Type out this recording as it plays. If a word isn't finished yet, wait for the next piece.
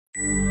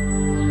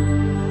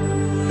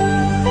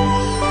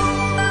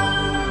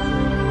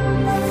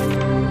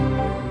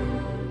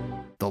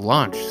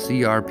Launch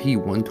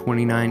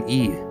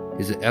CRP129E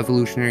is an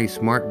evolutionary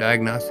smart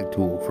diagnostic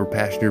tool for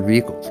passenger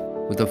vehicles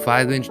with a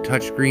 5-inch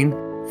touchscreen,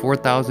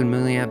 4,000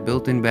 mAh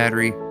built-in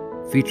battery,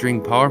 featuring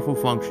powerful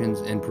functions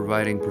and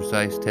providing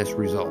precise test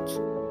results.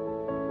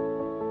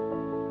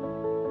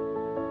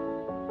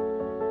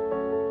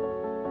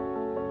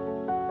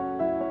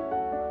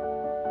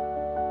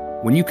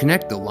 When you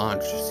connect the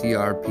Launch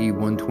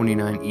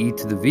CRP129E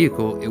to the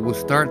vehicle, it will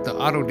start the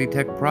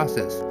auto-detect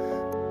process.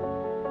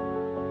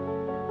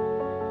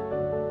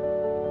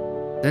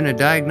 Then a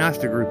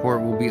diagnostic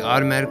report will be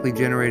automatically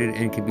generated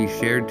and can be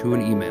shared to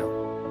an email.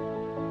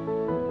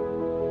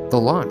 The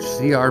Launch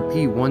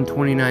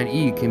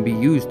CRP129E can be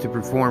used to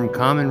perform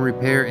common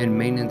repair and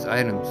maintenance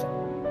items.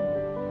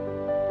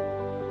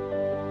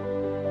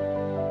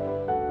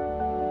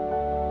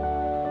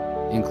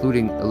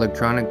 Including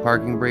electronic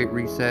parking brake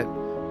reset,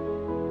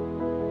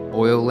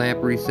 oil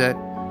lamp reset,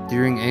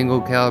 steering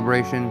angle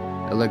calibration,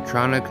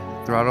 electronic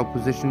throttle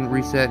position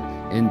reset,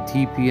 and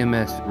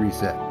TPMS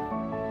reset.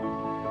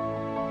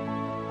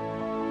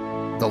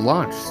 The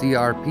Launch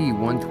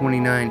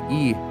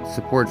CRP129E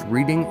supports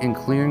reading and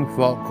clearing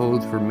fault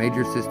codes for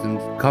major systems,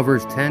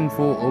 covers 10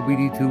 full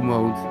OBDII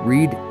modes,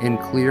 read and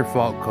clear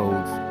fault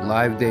codes,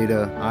 live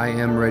data,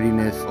 IM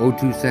readiness,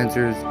 O2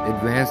 sensors,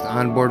 advanced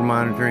onboard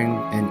monitoring,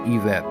 and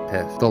EVAP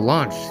tests. The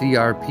Launch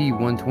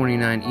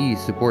CRP129E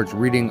supports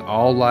reading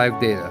all live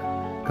data.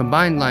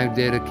 Combined live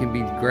data can be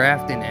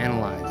graphed and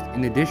analyzed.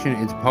 In addition,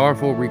 its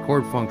powerful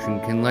record function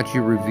can let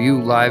you review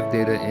live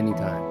data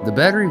anytime. The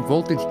battery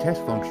voltage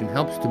test function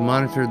helps to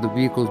monitor the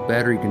vehicle's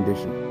battery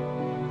condition.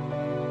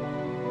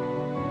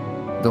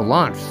 The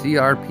Launch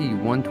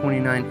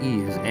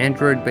CRP129E is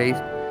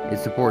Android-based. It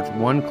supports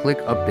one-click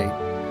update,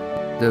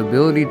 the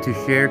ability to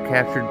share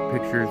captured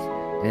pictures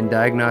and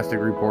diagnostic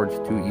reports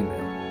to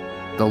email.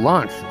 The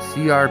Launch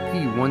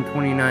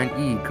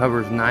CRP129E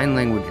covers 9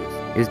 languages.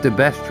 Is the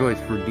best choice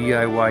for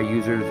DIY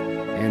users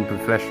and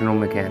professional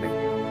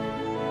mechanics.